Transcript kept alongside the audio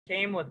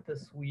came with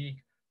this week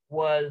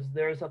was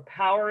there's a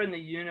power in the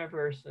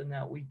universe and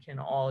that we can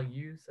all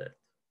use it.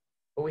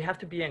 But we have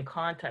to be in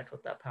contact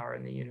with that power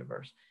in the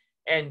universe.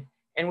 And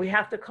we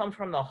have to come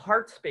from the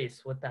heart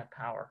space with that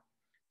power.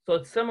 So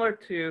it's similar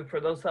to, for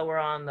those that were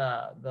on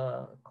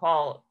the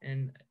call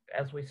and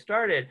as we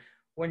started,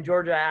 when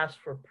Georgia asked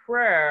for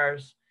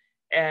prayers,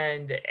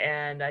 and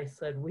I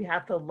said, we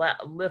have to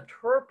lift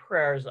her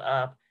prayers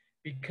up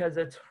because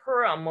it's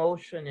her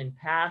emotion and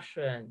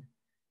passion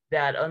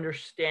that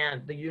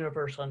the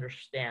universe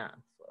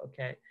understands,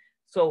 okay?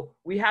 So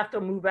we have to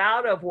move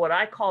out of what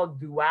I call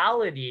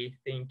duality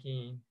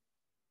thinking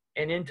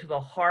and into the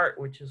heart,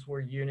 which is where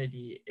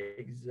unity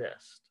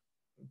exists,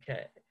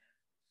 okay?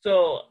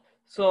 So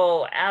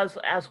as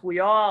we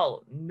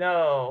all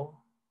know,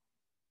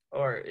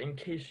 or in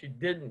case you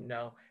didn't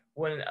know,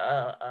 when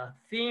a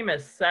theme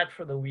is set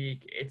for the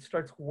week, it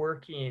starts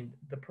working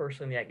the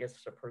person that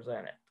gets to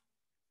present it.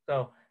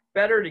 So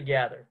better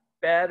together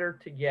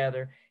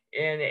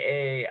in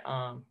a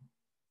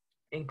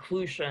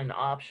inclusion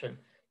option.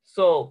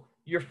 So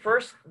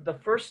the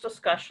first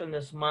discussion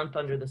this month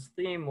under this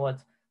theme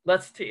was,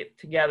 let's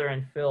together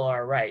and feel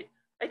our right.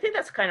 I think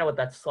that's kind of what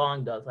that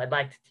song does. I'd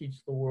like to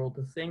teach the world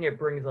to sing. It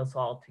brings us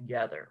all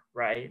together,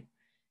 right?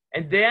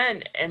 And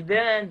then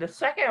the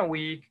second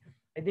week,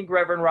 I think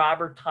Reverend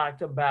Robert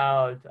talked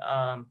about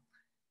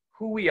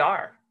who we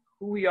are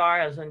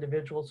as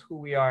individuals, who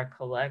we are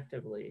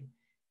collectively.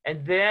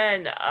 And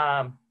then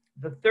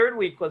the third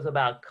week was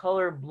about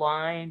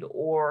colorblind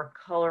or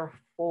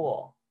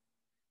colorful.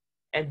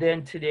 And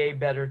then today,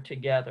 better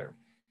together.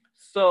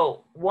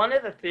 So one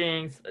of the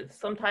things,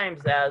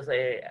 sometimes as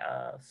a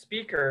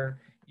speaker,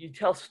 you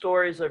tell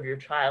stories of your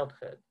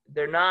childhood.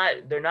 They're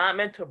not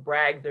meant to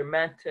brag. They're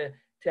meant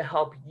to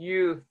help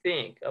you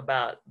think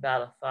about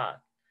a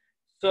thought.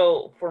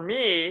 So for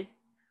me,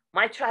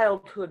 my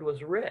childhood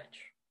was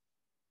rich.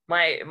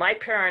 My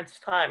parents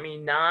taught me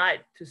not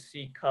to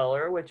see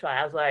color, which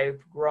as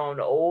I've grown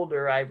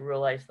older, I've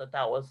realized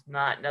that was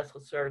not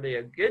necessarily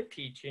a good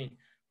teaching,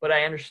 but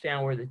I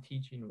understand where the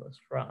teaching was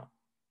from.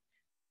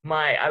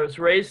 I was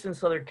raised in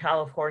Southern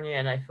California,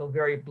 and I feel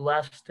very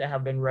blessed to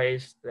have been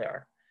raised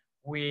there.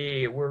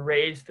 We were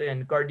raised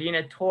in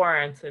Gardena,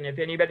 Torrance, and if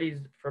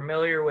anybody's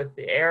familiar with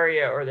the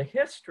area or the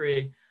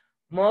history,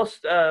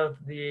 most of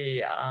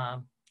the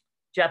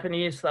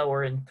Japanese that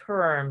were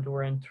interned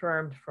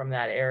from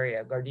that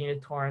area.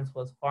 Gardena, Torrance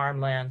was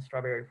farmland,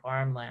 strawberry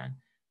farmland.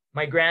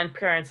 My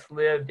grandparents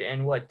lived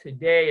in what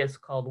today is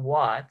called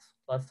Watts,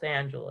 Los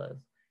Angeles.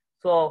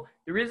 So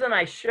the reason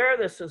I share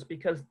this is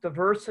because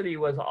diversity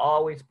was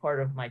always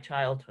part of my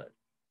childhood.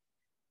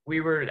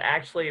 We were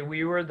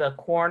the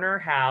corner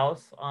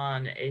house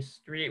on a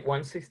street,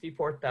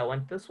 164th, that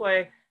went this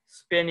way,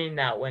 Spinning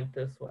that went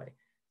this way.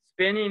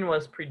 Spinning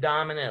was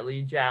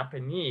predominantly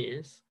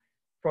Japanese.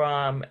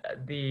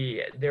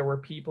 There were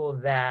people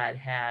that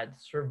had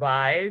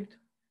survived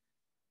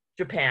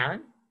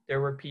Japan.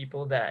 There were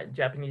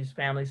Japanese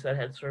families that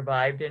had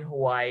survived in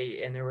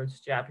Hawaii, and there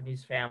was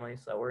Japanese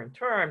families that were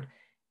interned.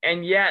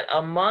 And yet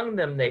among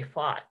them, they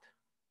fought.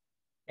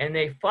 And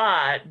they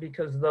fought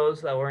because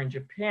those that were in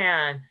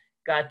Japan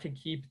got to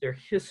keep their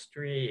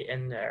history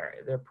and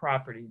their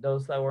property.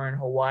 Those that were in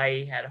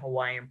Hawaii had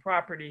Hawaiian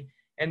property.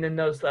 And then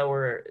those that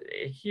were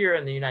here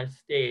in the United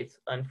States,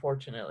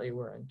 unfortunately,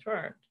 were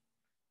interned.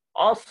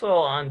 Also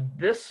on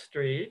this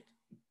street,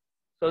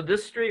 so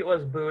this street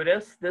was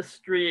Buddhist, this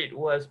street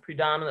was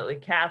predominantly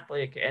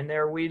Catholic, and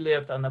there we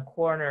lived on the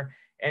corner,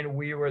 and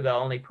we were the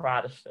only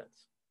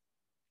Protestants.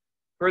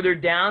 Further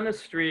down the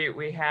street,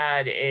 we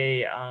had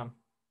a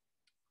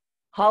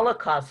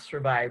Holocaust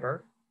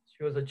survivor.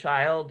 She was a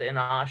child in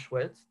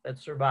Auschwitz that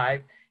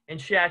survived, and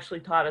she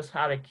actually taught us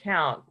how to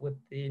count with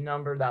the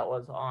number that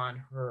was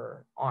on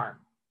her arm.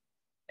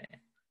 Okay.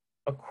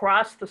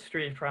 Across the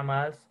street from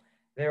us,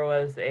 there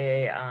was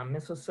a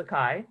Mrs.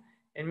 Sakai,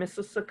 and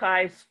Mrs.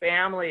 Sakai's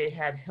family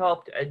had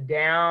helped a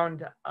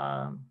downed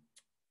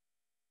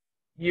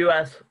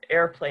U.S.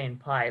 airplane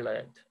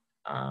pilot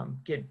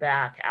get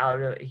back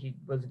he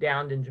was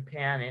downed in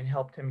Japan, and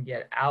helped him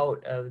get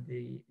out of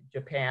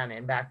Japan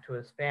and back to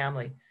his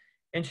family.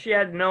 And she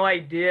had no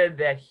idea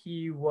that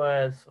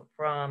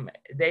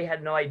they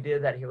had no idea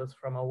that he was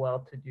from a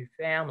well-to-do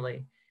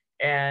family.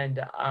 And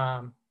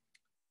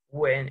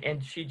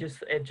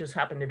it just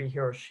happened to be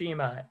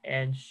Hiroshima,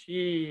 and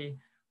she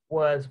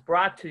was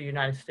brought to the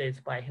United States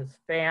by his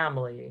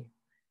family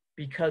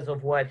because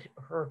of what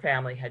her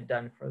family had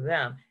done for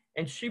them.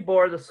 And she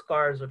bore the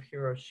scars of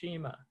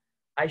Hiroshima.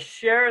 I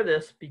share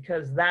this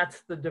because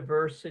that's the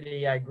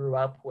diversity I grew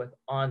up with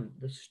on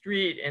the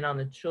street and on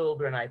the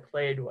children I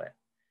played with.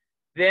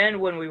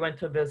 Then when we went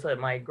to visit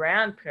my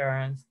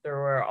grandparents, there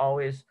were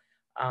always,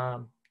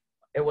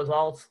 it was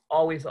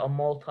always a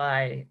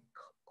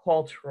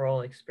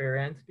multicultural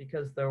experience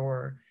because there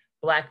were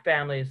Black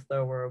families,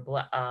 there were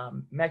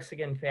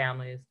Mexican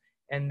families,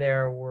 and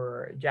there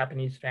were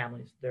Japanese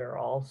families there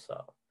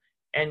also.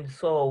 And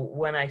so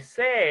when I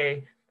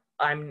say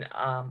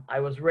I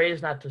was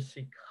raised not to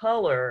see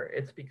color.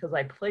 It's because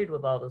I played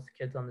with all those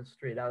kids on the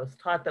street. I was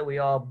taught that we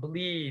all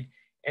bleed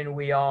and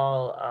we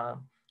all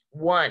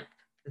want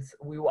this,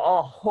 we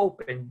all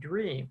hope and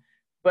dream.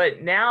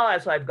 But now,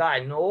 as I've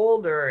gotten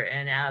older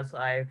and as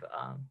I've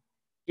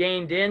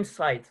gained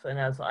insights and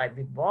as I've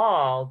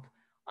evolved,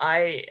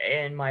 I,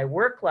 in my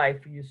work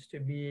life, used to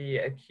be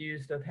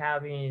accused of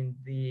having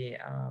the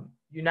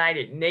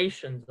United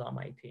Nations on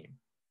my team.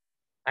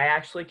 I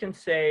actually can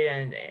say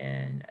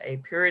in a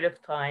period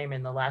of time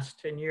in the last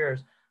 10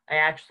 years, I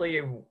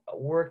actually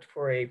worked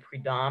for a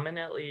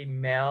predominantly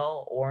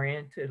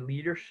male-oriented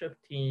leadership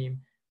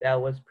team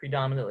that was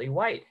predominantly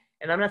white.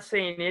 And I'm not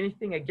saying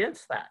anything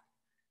against that.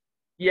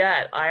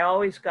 Yet I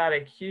always got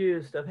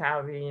accused of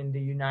having the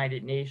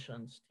United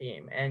Nations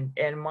team. And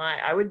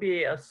I would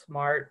be a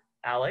smart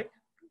aleck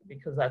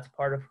because that's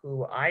part of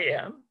who I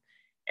am.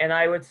 And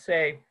I would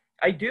say,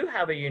 I do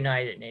have a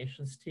United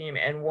Nations team,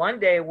 and one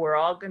day we're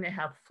all going to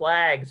have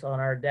flags on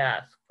our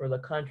desk for the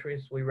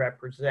countries we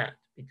represent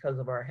because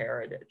of our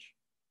heritage.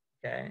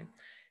 Okay,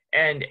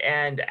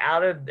 and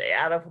out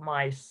of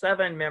my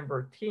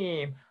 7-member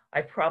team,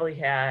 I probably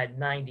had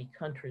 90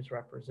 countries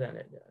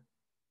represented.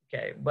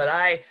 Okay, but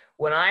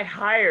when I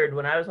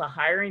was a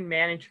hiring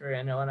manager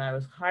and when I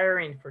was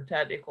hiring for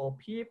technical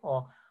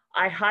people,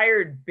 I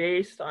hired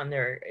based on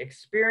their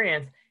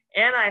experience.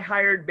 And I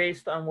hired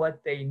based on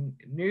what they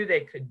knew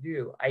they could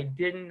do. I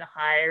didn't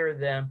hire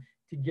them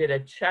to get a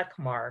check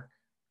mark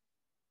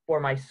for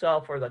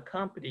myself or the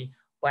company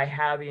by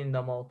having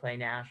the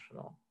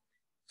multinational.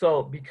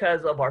 So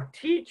because of our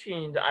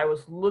teachings, I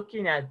was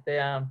looking at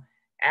them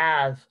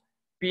as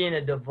being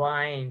a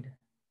divine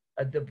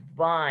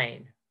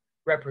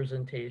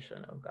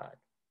representation of God.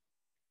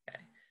 Okay.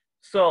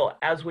 So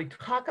as we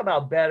talk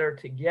about better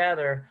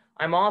together,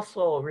 I'm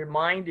also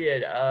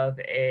reminded of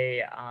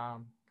a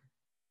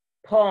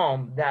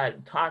poem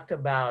that talked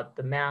about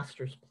the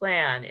master's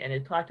plan, and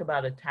it talked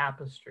about a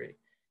tapestry.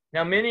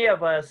 Now, many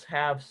of us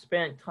have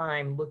spent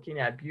time looking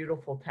at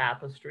beautiful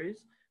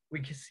tapestries. We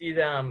can see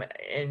them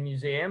in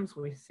museums.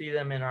 We see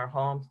them in our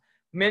homes.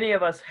 Many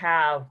of us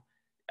have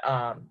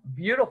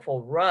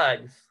beautiful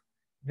rugs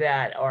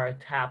that are a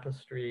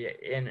tapestry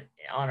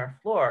on our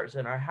floors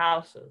in our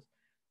houses.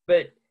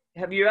 But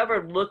have you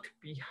ever looked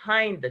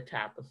behind the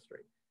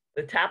tapestry?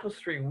 The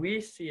tapestry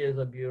we see is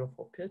a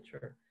beautiful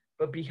picture,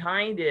 but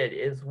behind it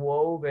is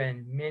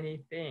woven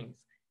many things.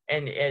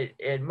 And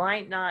it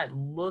might not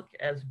look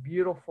as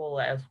beautiful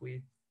as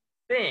we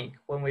think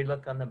when we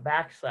look on the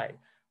back side,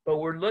 but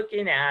we're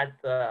looking at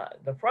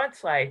the front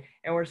side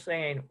and we're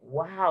saying,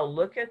 wow,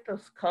 look at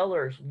those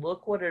colors.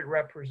 Look what it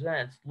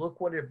represents.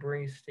 Look what it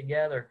brings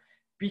together,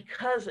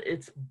 because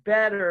it's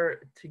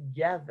better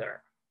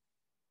together.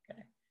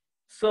 Okay.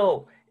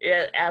 So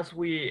as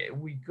we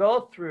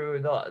go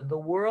through, the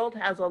world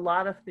has a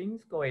lot of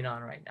things going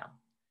on right now,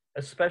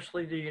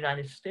 especially the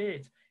United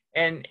States.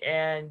 And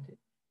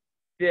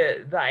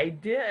the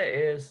idea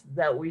is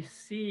that we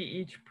see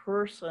each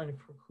person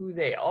for who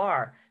they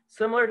are,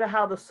 similar to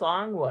how the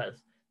song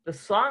was. The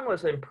song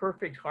was in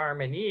perfect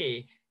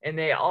harmony, and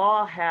they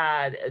all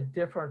had a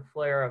different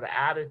flair of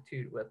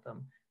attitude with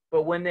them.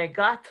 But when they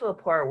got to the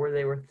part where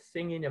they were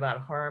singing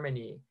about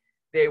harmony,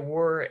 they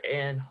were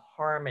in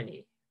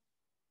harmony.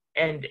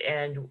 And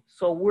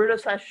so where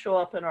does that show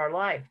up in our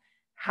life?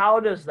 How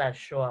does that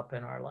show up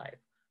in our life?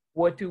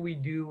 What do we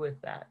do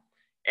with that?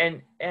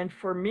 And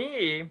for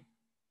me,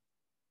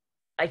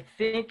 I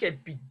think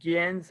it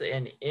begins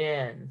and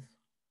ends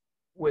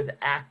with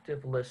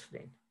active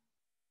listening.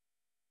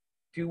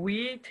 Do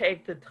we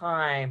take the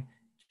time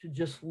to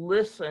just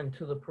listen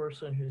to the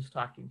person who's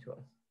talking to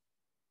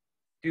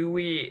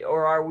us?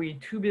 Or are we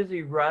too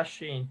busy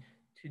rushing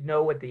to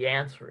know what the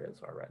answer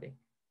is already,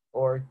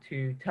 or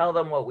to tell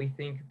them what we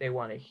think they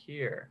want to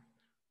hear?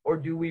 Or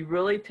do we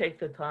really take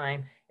the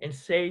time and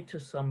say to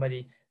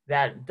somebody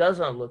that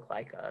doesn't look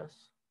like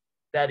us,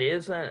 that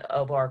isn't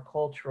of our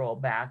cultural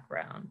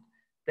background,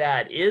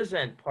 that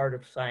isn't part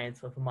of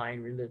science of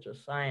mind,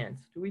 religious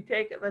science, do we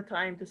take the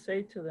time to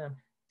say to them,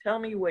 tell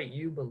me what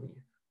you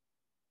believe?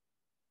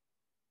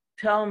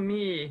 Tell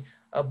me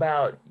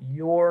about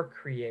your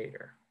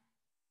creator.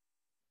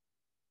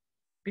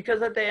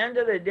 Because at the end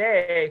of the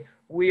day,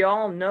 we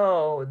all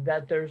know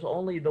that there's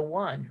only the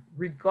one,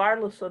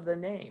 regardless of the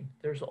name,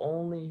 there's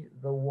only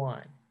the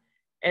one.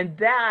 And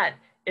that,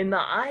 in the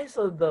eyes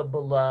of the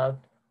beloved,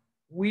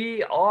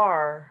 we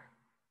are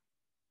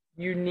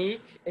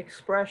unique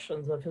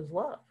expressions of his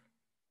love.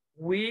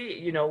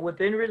 We,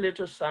 within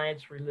religious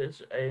science,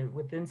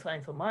 within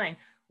science of mind,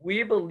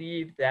 we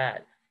believe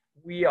that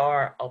we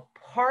are a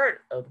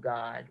part of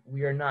God.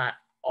 We are not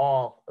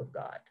all of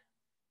God.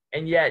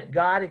 And yet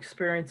God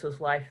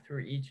experiences life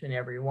through each and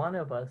every one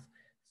of us.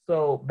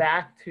 So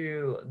back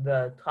to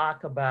the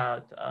talk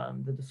about,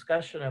 the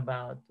discussion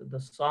about the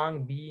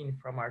song being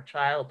from our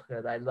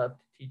childhood, I love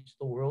to teach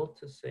the world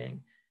to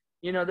sing.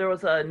 There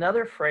was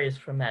another phrase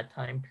from that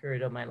time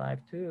period of my life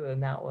too,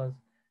 and that was,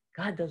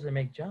 God doesn't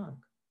make junk.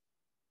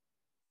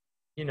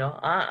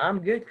 I'm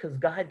good because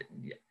God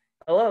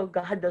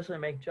doesn't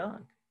make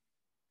junk.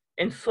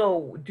 And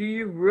so do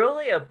you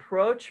really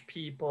approach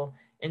people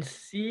and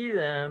see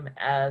them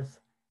as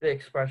the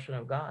expression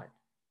of God?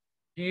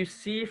 Do you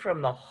see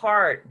from the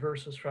heart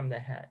versus from the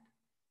head?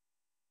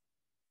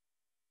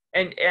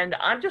 And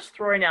I'm just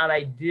throwing out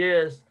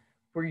ideas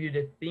for you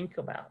to think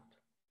about.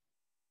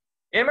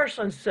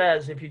 Emerson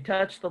says if you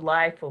touch the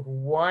life of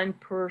one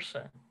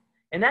person,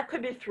 and that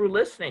could be through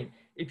listening,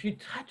 if you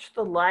touch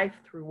the life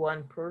through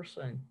one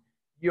person,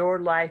 your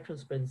life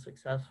has been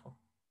successful.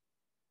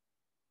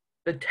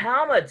 The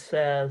Talmud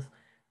says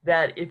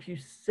that if you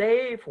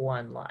save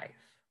one life,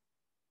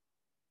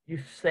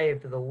 you've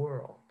saved the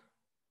world.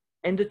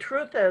 And the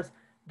truth is,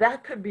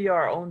 that could be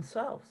our own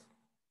selves.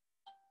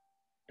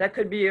 That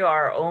could be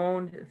our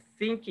own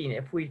thinking.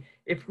 If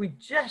we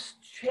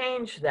just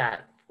change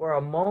that for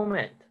a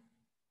moment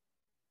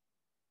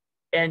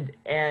and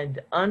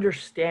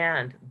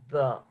understand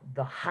the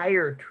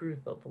higher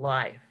truth of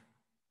life,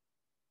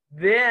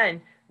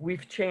 then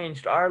we've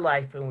changed our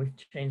life and we've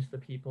changed the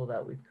people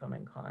that we've come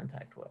in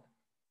contact with.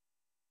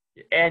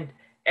 And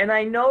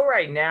I know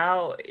right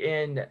now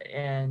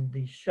in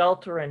the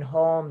shelter in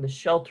home, the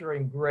shelter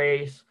in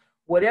grace,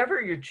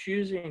 whatever you're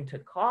choosing to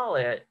call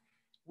it,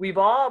 we've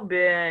all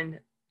been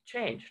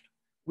changed.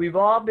 We've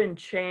all been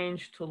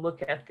changed to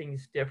look at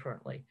things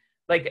differently.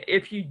 Like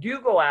if you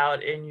do go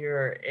out and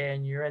you're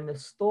in the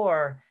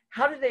store,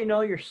 how do they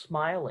know you're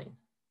smiling?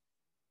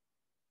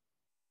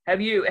 Have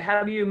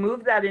you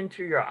moved that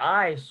into your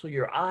eyes so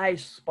your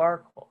eyes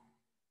sparkle?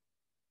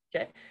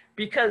 Okay,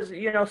 because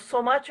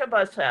so much of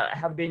us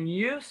have been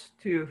used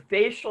to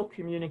facial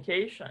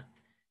communication,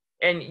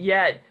 and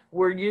yet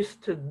we're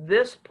used to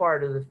this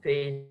part of the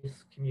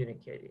face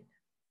communicating,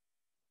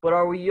 but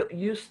are we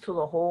used to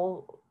the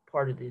whole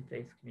part of the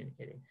face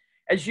communicating?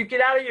 As you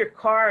get out of your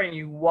car and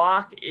you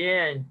walk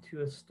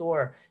into a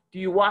store, do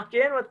you walk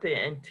in with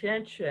the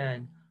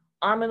intention,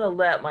 I'm going to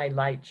let my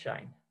light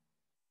shine?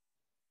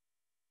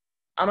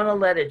 I'm going to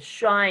let it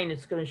shine.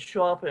 It's going to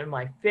show up in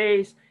my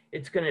face.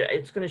 It's going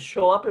to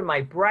show up in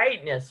my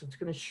brightness. It's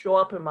going to show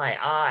up in my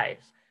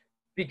eyes,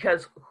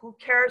 because who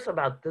cares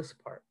about this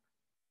part?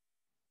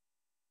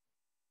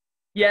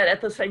 Yet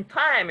at the same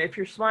time, if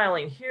you're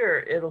smiling here,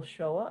 it'll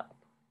show up.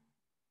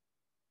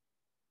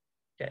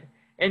 Okay.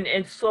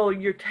 And so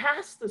your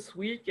task this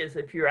week is,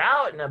 if you're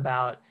out and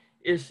about,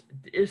 is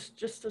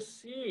just to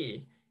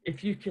see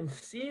if you can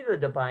see the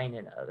divine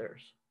in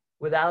others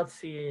without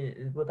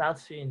seeing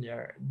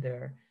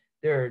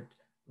their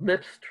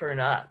lips turn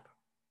up.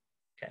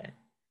 Okay.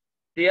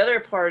 The other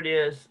part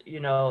is,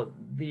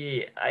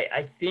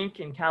 I think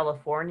in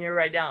California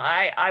right now,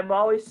 I've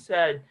always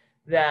said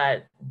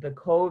that the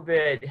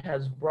COVID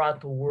has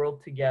brought the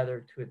world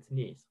together to its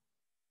knees.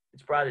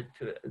 It's brought it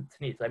to its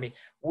knees. I mean,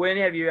 when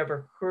have you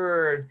ever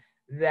heard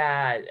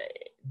that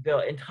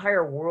the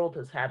entire world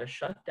has had a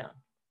shutdown?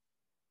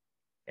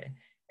 Okay.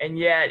 And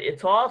yet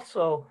it's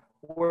also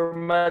where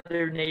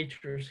Mother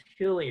Nature's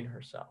healing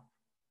herself.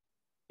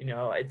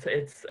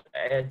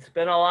 It's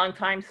been a long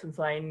time since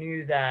I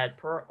knew that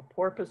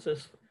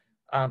porpoises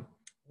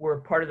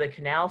were part of the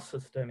canal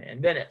system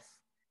in Venice.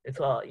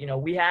 It's all,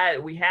 we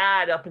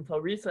had up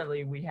until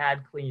recently, we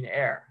had clean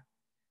air.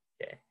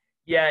 Okay.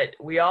 Yet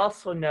we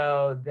also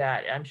know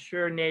that, I'm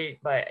sure,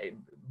 Nate,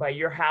 by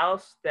your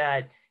house,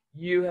 that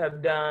you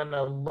have done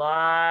a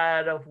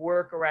lot of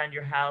work around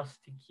your house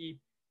to keep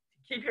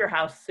your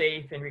house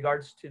safe in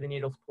regards to the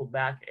needles pulled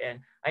back. And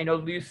I know,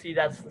 Lucy,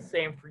 that's the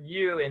same for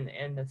you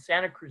in the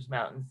Santa Cruz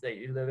Mountains that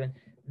you live in,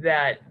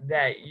 that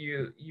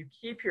you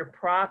keep your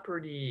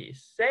property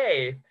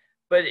safe,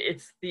 but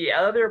it's the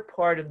other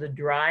part of the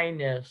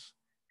dryness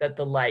that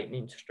the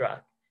lightning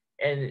struck.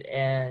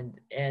 And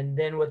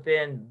then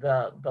within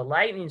the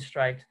lightning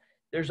strikes,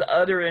 there's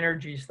other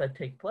energies that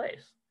take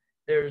place.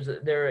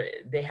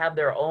 They have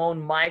their own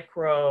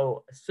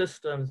micro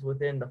systems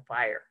within the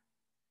fire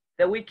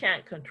that we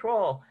can't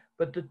control.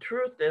 But the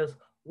truth is,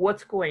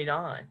 what's going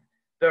on?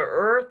 The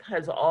earth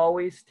has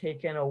always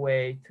taken a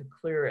way to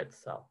clear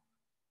itself.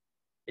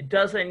 It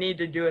doesn't need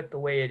to do it the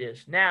way it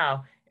is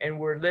now. And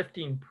we're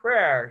lifting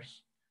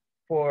prayers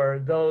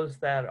for those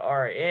that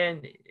are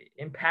in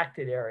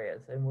impacted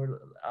areas,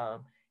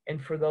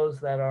 and for those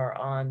that are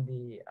on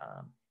the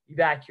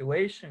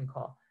evacuation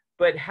call.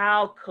 But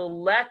how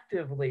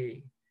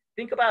collectively,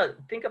 think about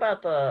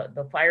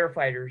the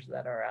firefighters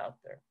that are out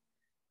there.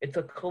 It's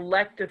a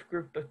collective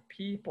group of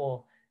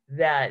people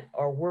that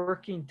are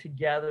working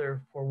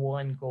together for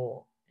one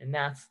goal, and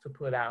that's to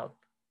put out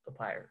the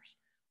fires.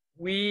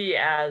 We,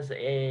 as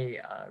a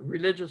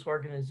religious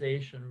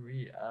organization,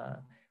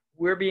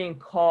 we're being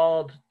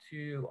called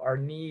to our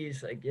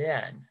knees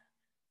again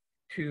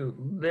to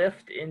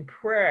lift in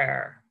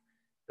prayer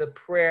the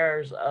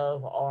prayers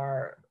of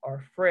our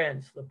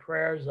friends, the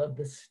prayers of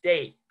the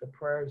state, the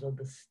prayers of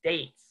the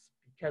states,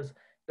 because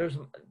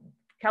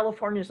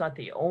California is not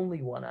the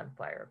only one on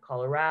fire.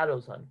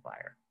 Colorado's on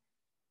fire.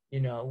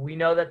 We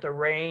know that the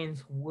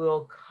rains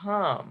will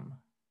come.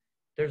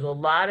 There's a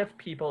lot of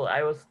people.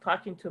 I was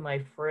talking to my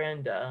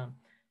friend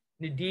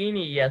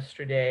Nadini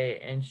yesterday,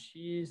 and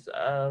she's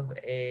of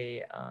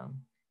a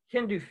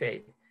Hindu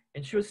faith.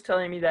 And she was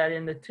telling me that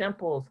in the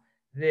temples,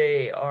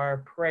 they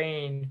are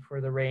praying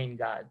for the rain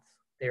gods.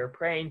 They are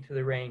praying to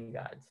the rain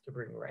gods to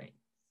bring rain.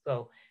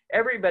 So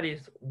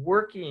everybody's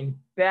working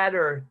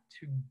better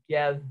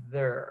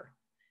together.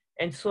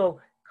 And so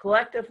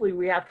collectively,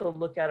 we have to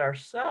look at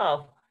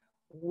ourselves.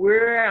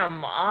 Where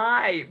am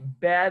I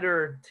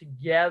better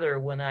together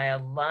when I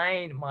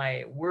align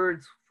my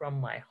words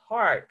from my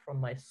heart, from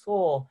my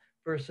soul,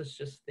 versus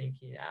just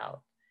thinking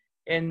out?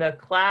 In the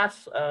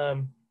class,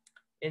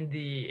 in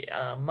the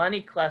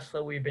money class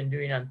that we've been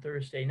doing on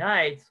Thursday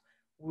nights,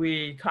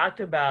 we talked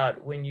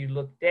about when you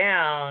look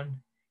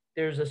down,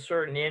 there's a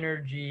certain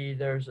energy,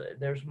 there's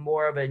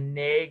more of a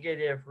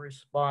negative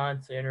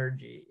response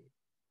energy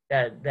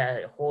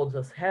that holds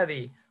us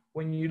heavy.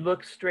 When you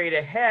look straight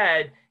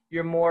ahead,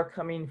 you're more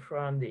coming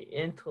from the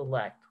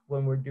intellect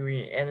when we're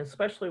doing, and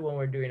especially when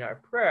we're doing our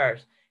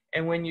prayers.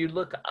 And when you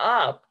look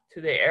up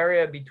to the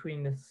area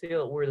between the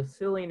ceiling, where the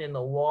ceiling and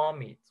the wall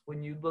meets,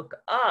 when you look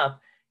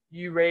up,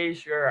 you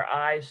raise your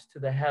eyes to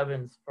the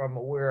heavens from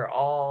where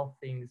all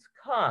things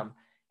come.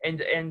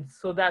 And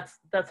so that's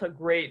a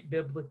great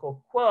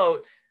biblical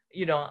quote.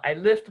 You know, I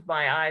lift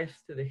my eyes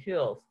to the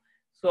hills.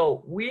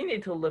 So we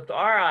need to lift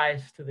our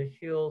eyes to the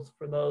hills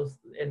for those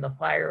in the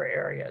fire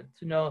area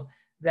to know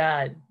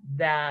that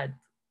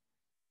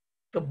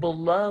the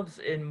beloved's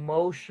in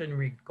motion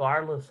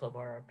regardless of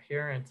our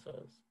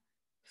appearances.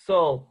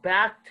 So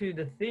back to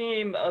the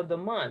theme of the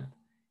month,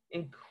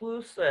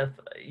 inclusive,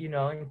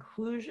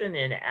 inclusion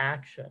in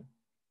action.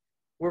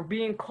 We're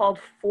being called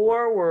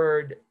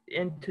forward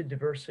into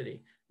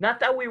diversity. Not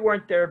that we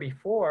weren't there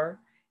before.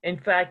 In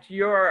fact,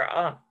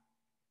 your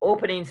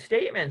opening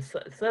statement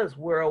says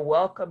we're a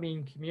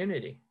welcoming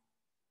community.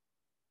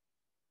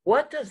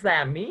 What does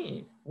that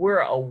mean? We're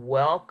a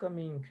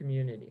welcoming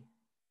community.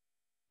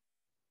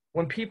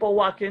 When people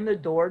walk in the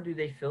door, do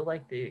they feel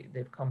like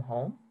they've come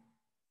home?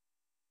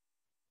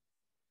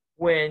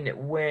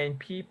 When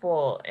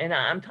people, and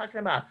I'm talking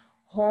about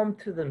home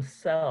to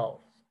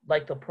themselves,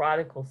 like the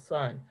prodigal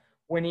son,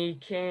 when he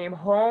came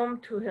home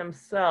to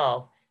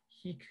himself,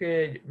 he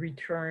could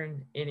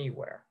return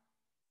anywhere.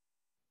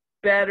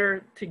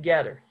 Better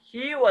together.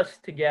 He was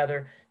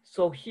together,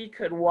 so he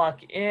could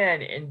walk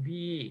in and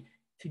be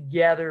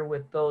together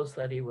with those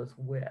that he was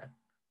with.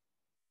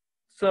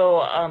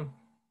 So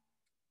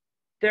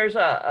there's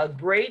a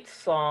great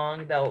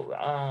song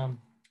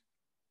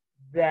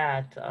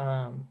that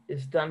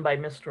is done by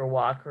Mr.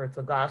 Walker. It's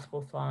a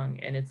gospel song,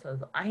 and it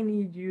says, "I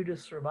need you to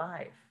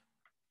survive."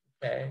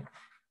 Okay,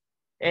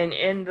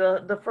 and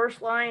the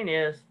first line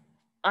is,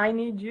 "I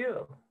need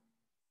you,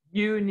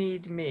 you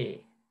need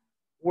me.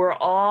 We're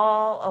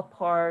all a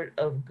part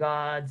of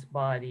God's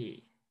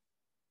body.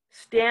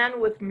 Stand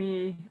with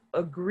me,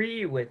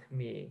 agree with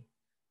me.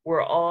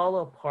 We're all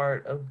a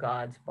part of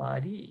God's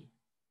body."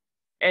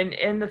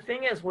 And the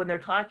thing is, when they're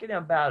talking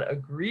about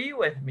agree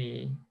with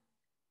me,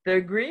 the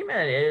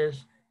agreement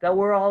is that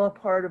we're all a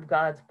part of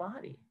God's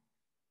body.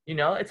 You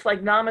know, it's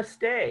like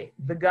namaste.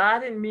 The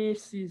God in me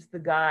sees the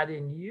God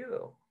in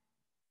you.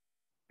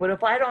 But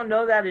if I don't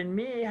know that in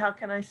me, how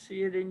can I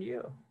see it in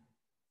you?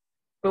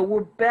 But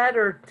we're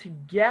better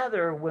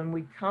together when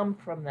we come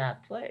from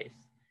that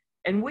place.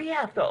 And we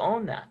have to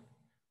own that.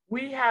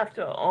 We have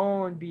to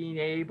own being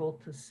able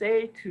to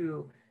say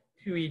to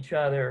each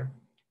other,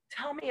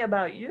 tell me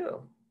about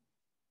you.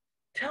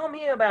 Tell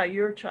me about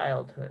your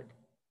childhood.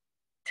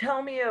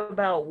 Tell me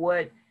about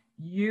what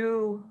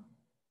you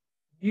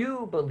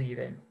believe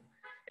in.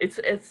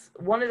 It's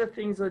one of the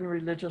things in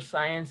religious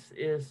science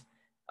is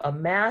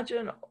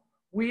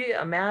we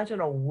imagine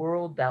a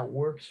world that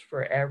works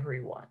for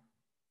everyone.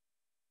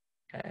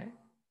 Okay?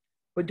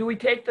 But do we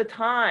take the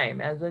time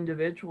as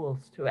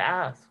individuals to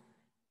ask,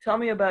 tell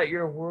me about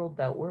your world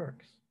that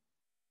works?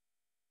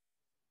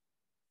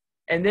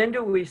 And then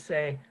do we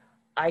say,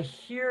 I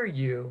hear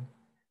you,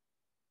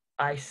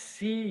 I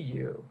see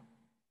you,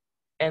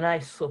 and I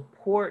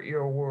support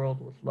your world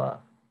with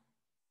love.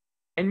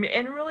 And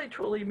really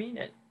truly mean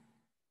it.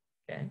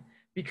 Okay?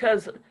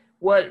 Because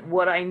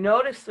what I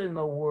notice in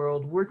the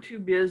world, we're too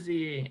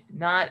busy,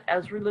 not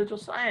as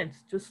religious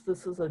science, just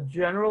this is a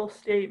general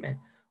statement.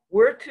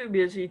 We're too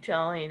busy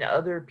telling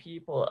other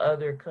people,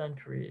 other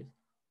countries,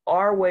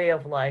 our way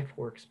of life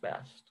works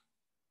best.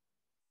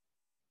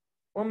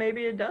 Well,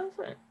 maybe it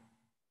doesn't.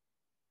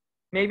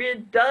 Maybe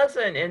it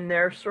doesn't in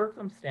their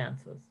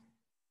circumstances.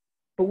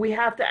 But we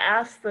have to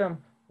ask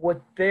them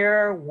what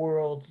their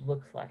world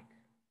looks like.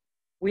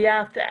 We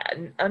have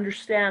to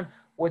understand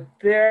what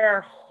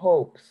their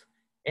hopes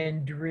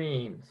and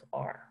dreams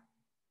are.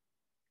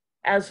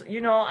 As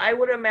you know, I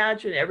would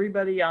imagine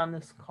everybody on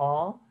this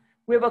call,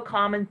 we have a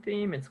common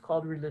theme. It's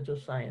called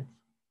religious science.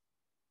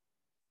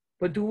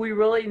 But do we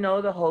really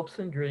know the hopes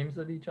and dreams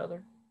of each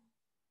other?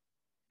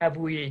 Have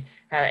we,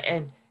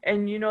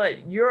 and you know,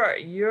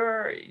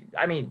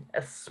 I mean,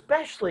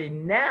 especially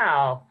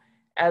now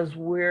as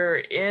we're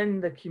in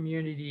the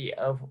community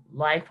of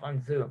life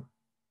on Zoom.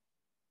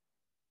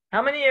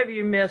 How many of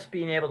you miss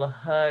being able to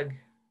hug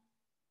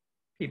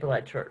people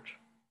at church?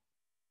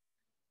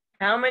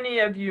 How many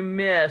of you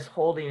miss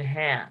holding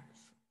hands?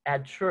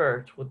 at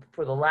church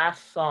for the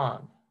last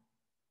song,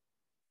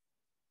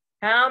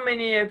 how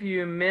many of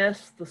you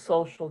missed the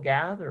social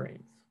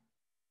gatherings?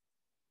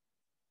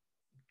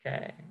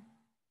 Okay.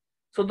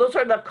 So those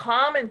are the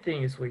common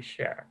things we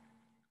share.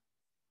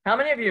 How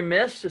many of you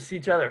miss to see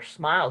each other's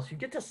smiles? You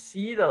get to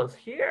see those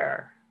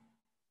here.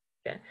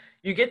 Okay.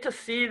 You get to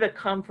see the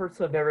comforts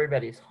of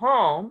everybody's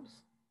homes,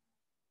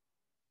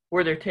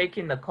 where they're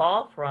taking the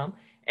call from.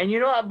 And you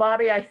know what,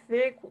 Bobby? I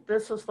think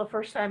this is the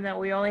first time that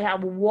we only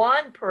have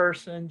one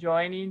person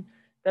joining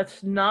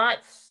that's not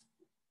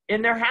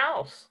in their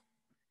house.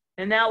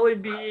 And that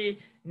would be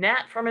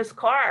Nat from his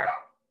car.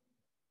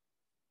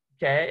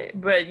 Okay.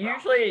 But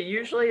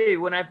usually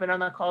when I've been on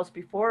the calls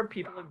before,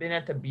 people have been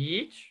at the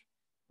beach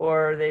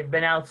or they've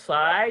been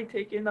outside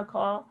taking the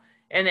call.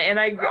 And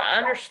I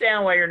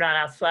understand why you're not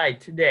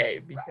outside today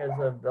because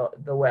of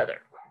the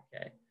weather.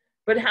 Okay.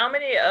 But how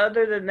many,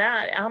 other than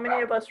that, how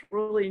many of us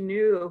really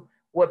knew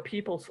what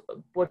people's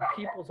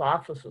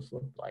offices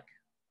looked like?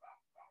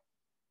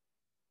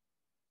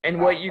 And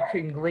what you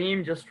can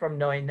glean just from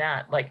knowing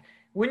that. Like,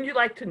 wouldn't you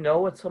like to know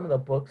what some of the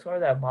books are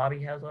that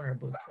Bobby has on her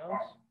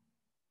bookshelves?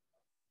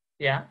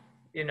 Yeah,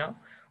 you know?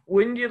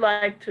 Wouldn't you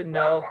like to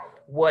know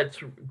what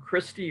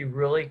Christy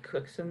really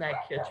cooks in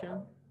that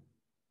kitchen?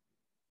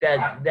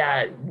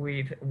 That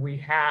we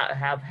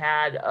have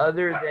had,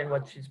 other than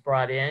what she's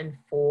brought in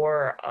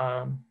for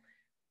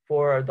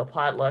the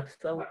potlucks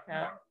that we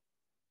have?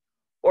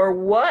 Or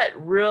what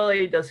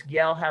really does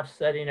Gail have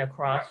sitting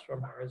across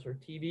from her? Is her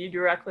TV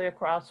directly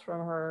across from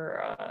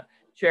her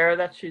chair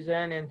that she's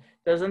in? And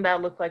doesn't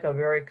that look like a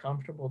very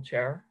comfortable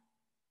chair?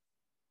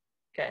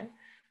 Okay.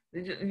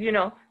 You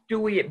know, do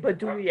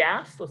we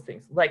ask those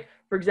things? Like,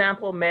 for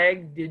example,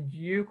 Meg, did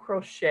you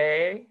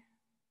crochet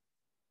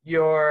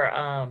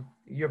your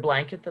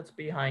blanket that's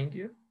behind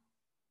you?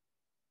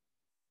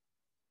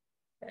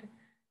 Okay.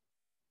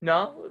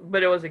 No,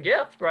 but it was a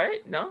gift,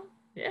 right? No?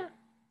 Yeah.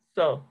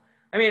 So,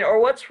 I mean, or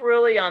what's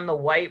really on the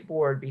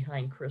whiteboard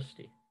behind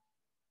Christy?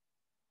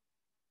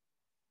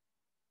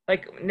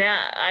 Like,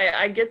 Nat,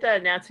 I get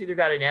that Nat's either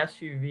got an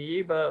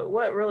SUV, but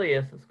what really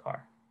is this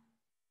car?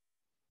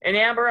 And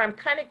Amber, I'm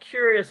kind of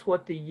curious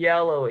what the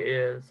yellow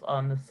is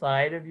on the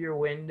side of your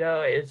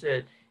window. Is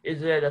it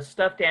a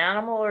stuffed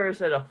animal or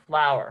is it a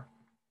flower?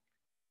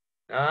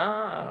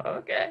 Ah,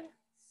 okay.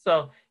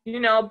 So, you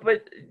know,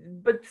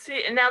 but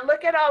see, and now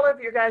look at all of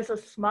your guys'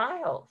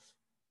 smiles.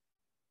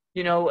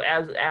 You know,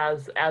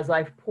 as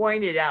I've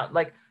pointed out,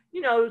 like, you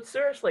know,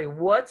 seriously,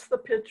 what's the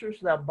pictures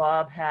that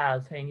Bob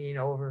has hanging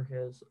over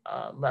his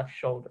left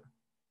shoulder?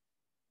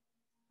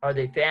 Are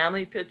they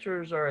family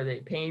pictures or are they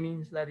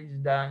paintings that he's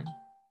done?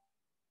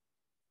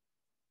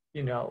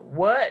 You know,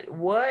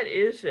 what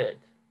is it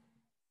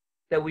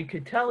that we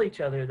could tell each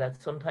other that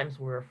sometimes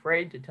we're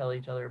afraid to tell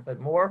each other, but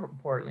more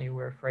importantly,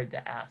 we're afraid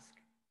to ask?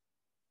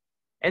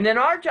 And then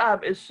our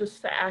job is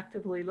just to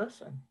actively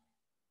listen,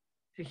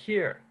 to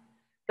hear.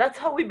 That's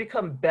how we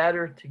become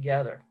better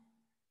together.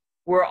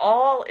 We're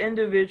all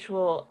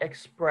individual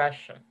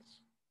expressions,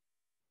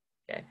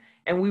 okay?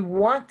 And we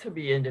want to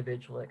be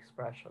individual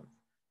expressions,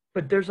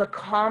 but there's a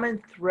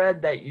common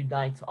thread that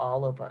unites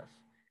all of us.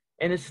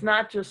 And it's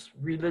not just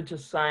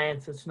religious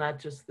science, it's not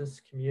just this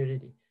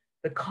community.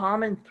 The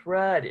common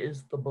thread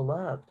is the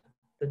beloved,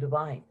 the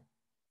divine.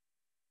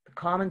 The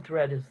common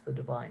thread is the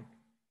divine.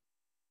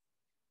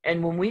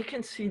 And when we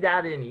can see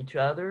that in each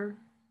other,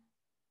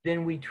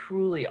 then we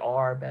truly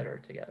are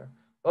better together.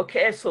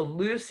 Okay, so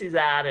Lucy's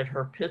added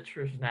her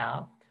pictures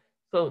now.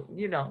 So,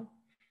 you know,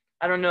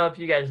 I don't know if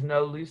you guys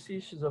know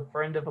Lucy. She's a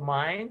friend of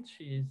mine.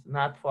 She's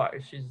not far.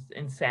 She's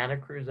in Santa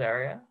Cruz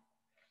area.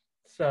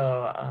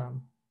 So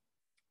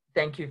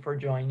thank you for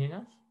joining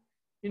us.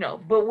 You know,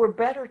 but we're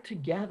better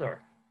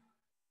together.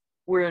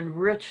 We're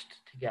enriched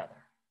together.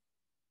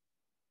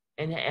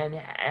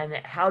 And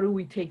how do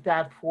we take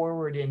that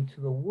forward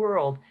into the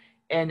world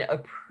and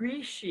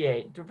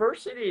appreciate?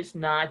 Diversity is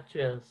not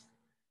just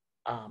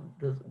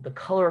the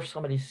color of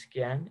somebody's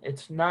skin.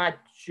 It's not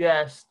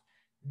just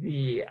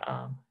the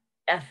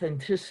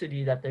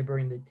ethnicity that they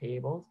bring to the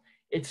tables.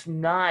 It's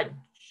not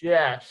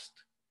just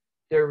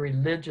their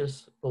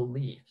religious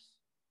beliefs.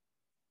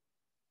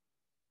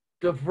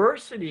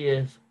 Diversity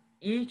is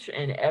each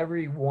and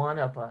every one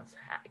of us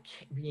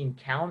being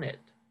counted,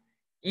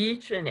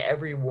 each and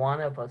every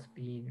one of us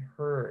being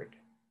heard.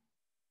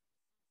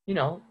 You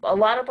know, a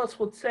lot of us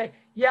would say,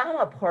 yeah, I'm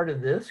a part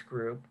of this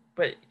group,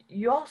 but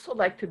you also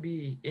like to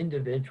be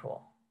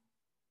individual,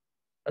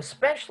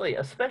 especially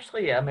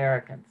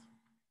Americans.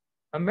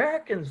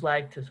 Americans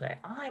like to say,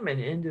 I'm an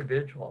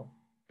individual.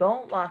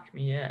 Don't lock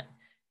me in.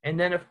 And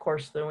then, of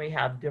course, then we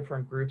have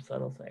different groups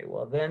that'll say,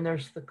 well, then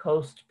there's the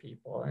coast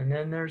people, and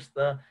then there's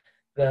the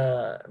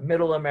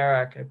middle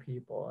America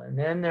people, and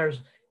then there's,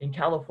 in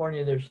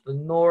California, there's the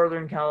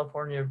Northern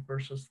California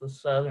versus the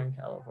Southern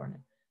California.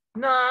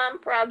 No, I'm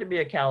proud to be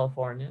a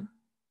Californian.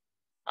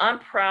 I'm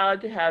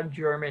proud to have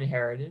German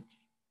heritage,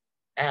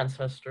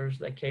 ancestors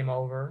that came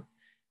over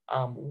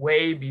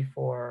way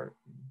before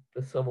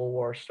the Civil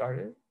War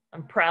started.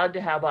 I'm proud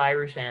to have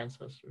Irish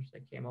ancestors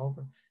that came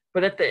over.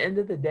 But at the end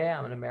of the day,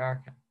 I'm an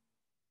American.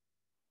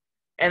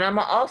 And I'm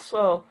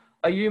also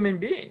a human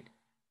being.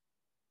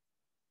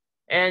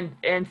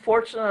 And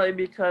fortunately,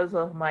 because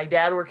of my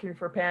dad working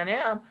for Pan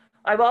Am,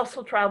 I've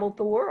also traveled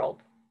the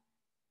world.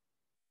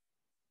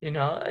 You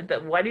know,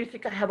 why do you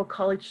think I have a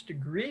college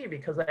degree?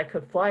 Because I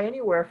could fly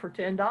anywhere for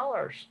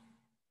 $10.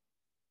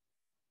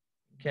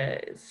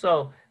 Okay,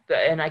 so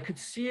and I could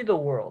see the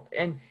world.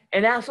 And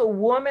as a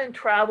woman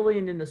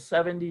traveling in the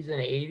 70s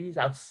and 80s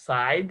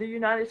outside the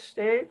United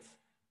States,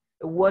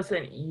 it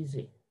wasn't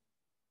easy.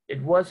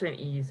 It wasn't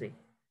easy.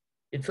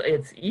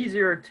 It's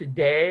easier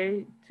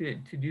today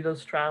to do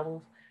those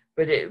travels,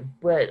 but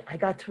I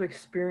got to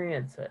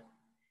experience it.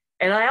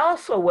 And I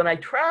also, when I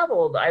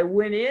traveled, I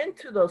went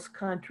into those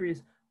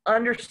countries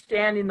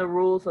understanding the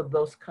rules of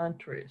those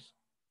countries.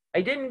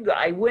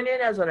 I went in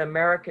as an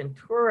American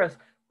tourist,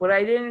 but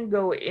I didn't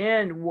go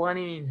in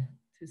wanting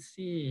to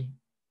see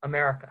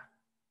America.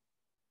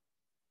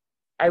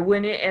 I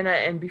went in,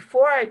 and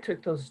before I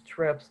took those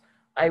trips,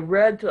 I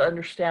read to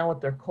understand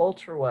what their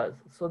culture was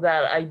so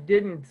that I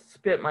didn't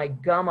spit my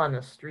gum on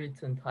the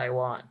streets in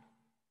Taiwan.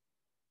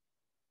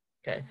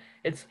 Okay,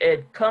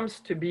 it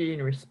comes to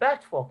being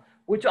respectful,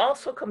 which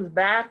also comes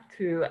back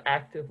to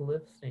active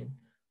listening.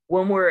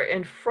 When we're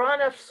in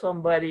front of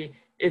somebody,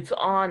 it's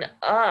on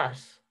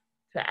us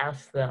to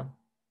ask them,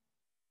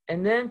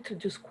 and then to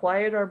just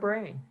quiet our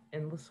brain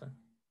and listen.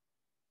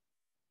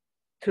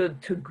 To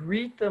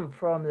greet them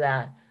from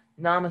that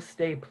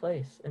namaste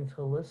place and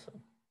to listen.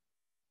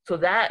 So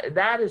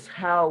that is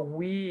how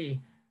we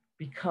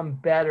become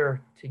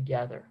better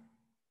together.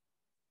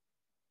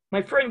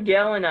 My friend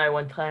Gail and I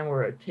one time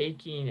were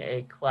taking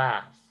a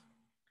class,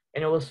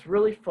 and it was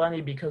really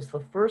funny because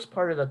the first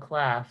part of the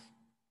class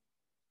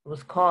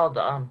was called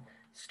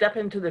Step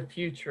into the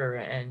Future.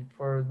 And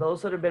for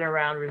those that have been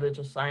around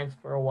religious science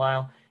for a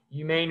while,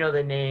 you may know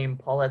the name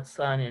Paulette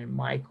Sun and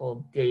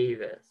Michael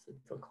Davis.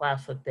 It's a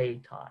class that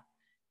they taught.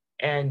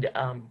 And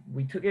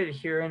we took it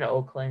here in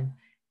Oakland.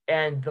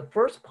 And the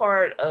first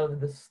part of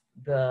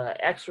the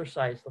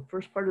exercise, the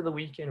first part of the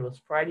weekend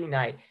was Friday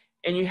night.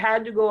 And you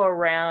had to go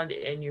around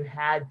and you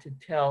had to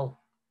tell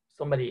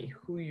somebody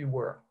who you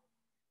were.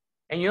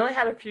 And you only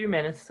had a few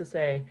minutes to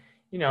say,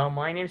 you know,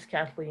 my name's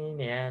Kathleen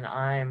and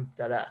I'm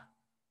da-da.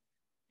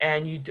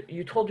 And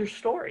you told your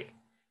story.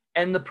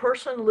 And the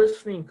person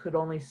listening could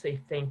only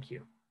say, thank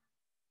you.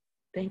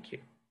 Thank you.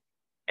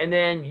 And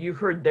then you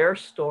heard their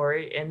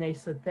story and they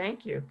said,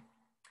 thank you.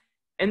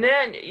 And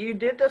then you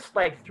did this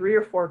like 3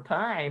 or 4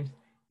 times.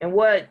 And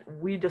what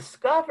we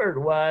discovered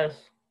was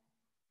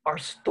our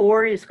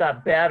stories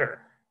got better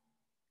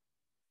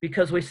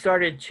because we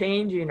started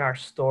changing our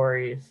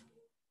stories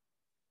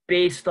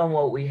based on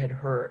what we had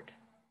heard.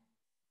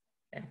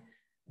 Okay?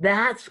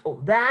 That's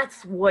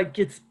what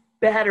gets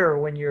better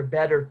when you're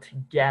better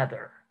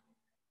together.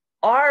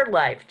 Our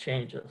life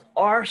changes,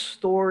 our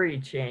story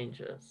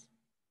changes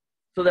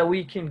so that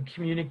we can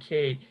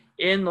communicate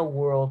in the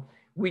world.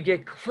 We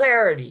get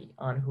clarity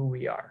on who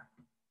we are.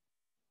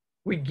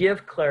 We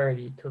give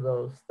clarity to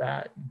those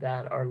that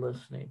are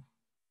listening.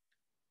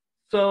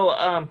 So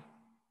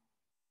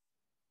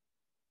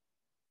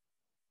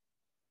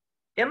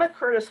Emma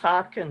Curtis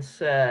Hopkins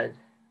said,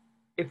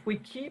 if we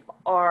keep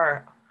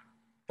our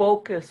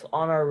focus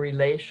on our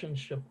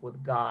relationship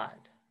with God,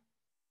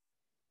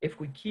 if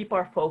we keep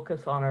our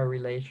focus on our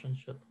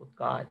relationship with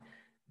God,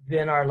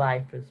 then our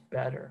life is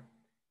better.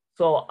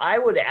 So I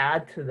would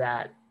add to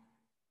that,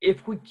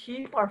 if we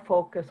keep our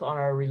focus on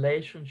our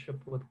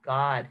relationship with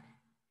God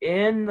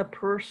in the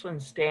person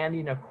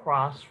standing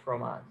across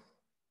from us,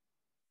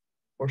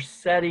 or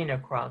sitting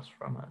across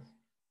from us,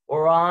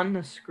 or on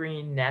the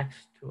screen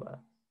next to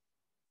us,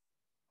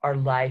 our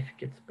life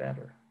gets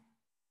better.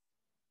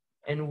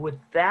 And with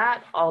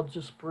that, I'll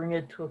just bring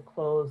it to a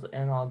close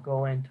and I'll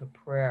go into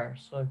prayer.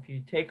 So if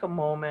you take a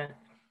moment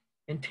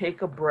and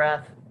take a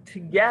breath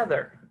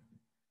together,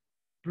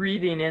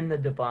 breathing in the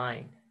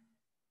divine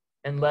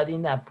and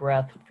letting that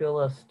breath fill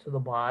us to the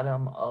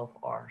bottom of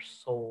our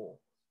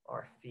soul,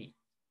 our feet.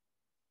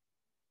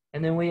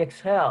 And then we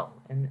exhale,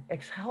 and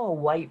exhale a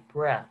white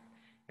breath,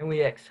 and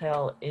we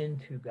exhale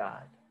into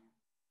God.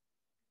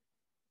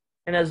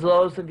 And as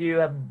those of you who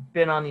have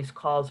been on these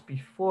calls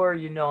before,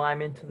 you know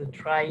I'm into the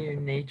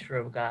triune nature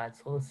of God.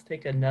 So let's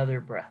take another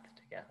breath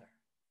together.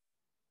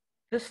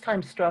 This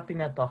time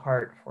stopping at the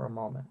heart for a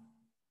moment.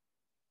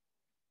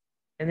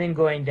 And then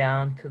going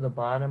down to the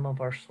bottom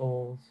of our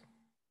souls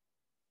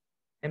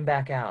and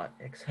back out,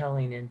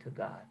 exhaling into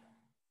God.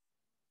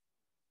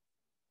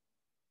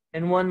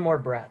 And one more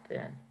breath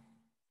in.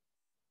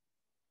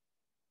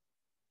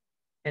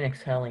 And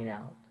exhaling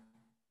out.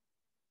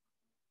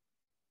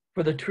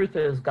 For the truth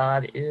is,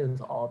 God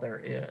is all there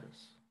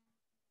is.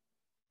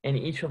 And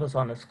each of us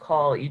on this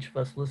call, each of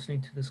us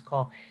listening to this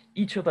call,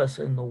 each of us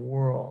in the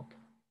world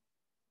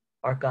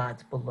are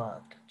God's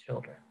beloved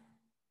children.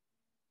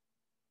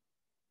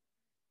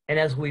 And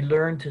as we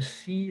learn to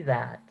see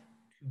that,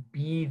 to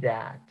be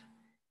that,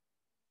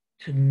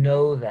 to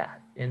know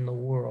that in the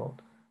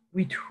world,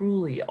 we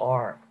truly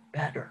are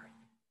better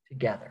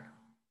together.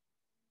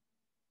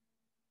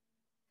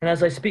 And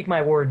as I speak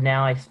my word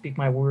now, I speak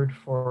my word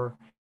for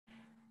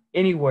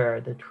anywhere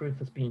the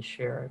truth is being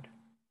shared.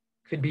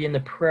 It could be in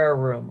the prayer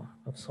room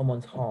of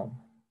someone's home.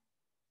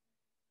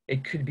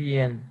 It could be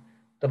in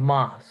the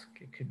mosque.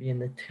 It could be in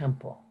the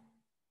temple.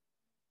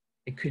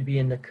 It could be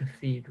in the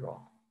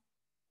cathedral.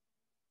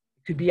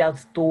 It could be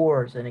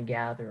outdoors in a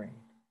gathering.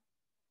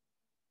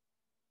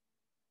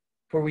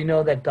 For we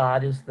know that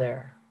God is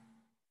there.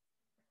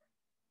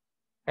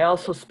 I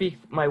also speak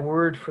my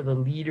word for the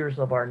leaders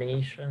of our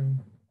nation,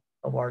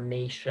 of our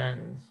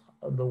nations,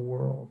 of the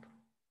world,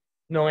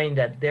 knowing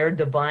that they're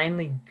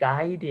divinely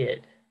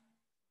guided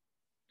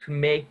to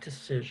make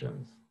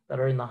decisions that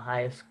are in the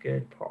highest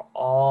good for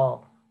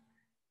all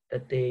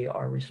that they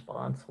are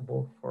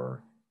responsible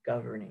for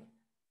governing.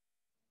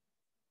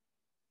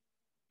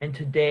 And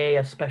today,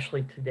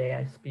 especially today,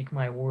 I speak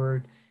my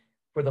word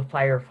for the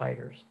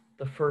firefighters,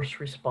 the first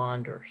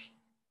responders,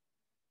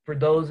 for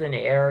those in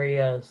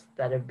areas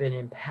that have been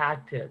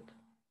impacted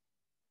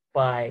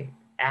by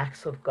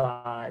acts of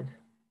God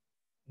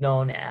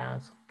known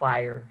as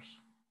fires,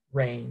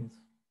 rains,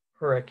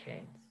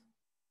 hurricanes,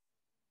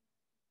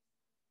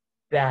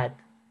 that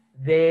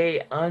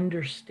they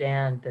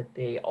understand that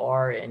they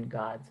are in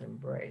God's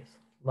embrace,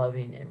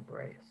 loving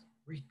embrace,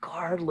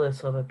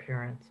 regardless of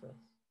appearances.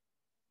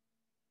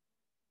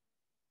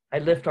 I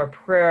lift our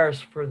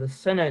prayers for the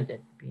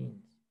sentient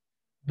beings,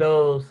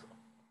 those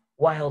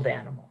wild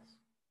animals,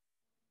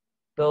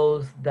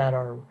 those that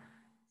are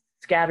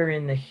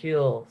scattering the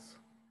hills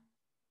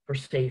for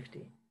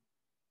safety,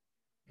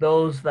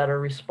 those that are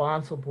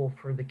responsible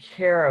for the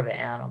care of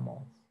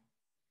animals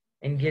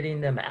and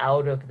getting them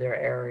out of their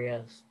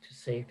areas to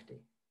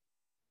safety.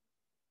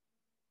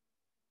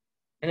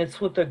 And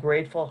it's with a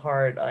grateful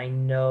heart I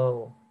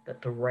know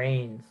that the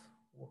rains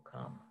will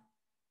come.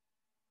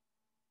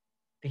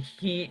 The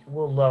heat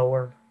will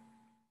lower,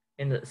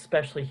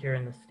 especially here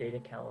in the state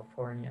of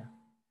California.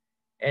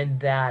 And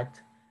that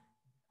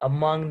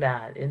among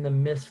that, in the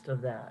midst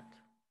of that,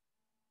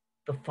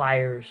 the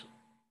fires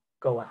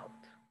go out.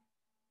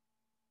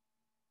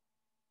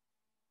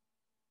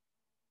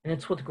 And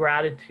it's with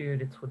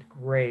gratitude, it's with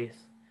grace,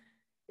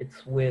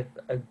 it's with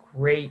a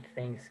great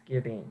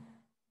thanksgiving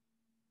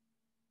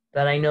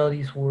that I know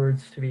these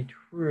words to be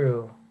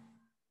true,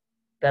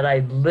 that I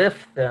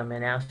lift them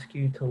and ask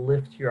you to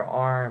lift your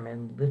arm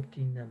and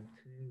lifting them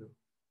to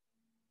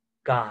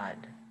God.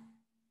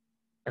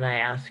 And I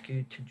ask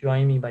you to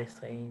join me by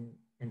saying,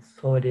 and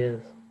so it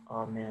is,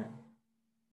 amen.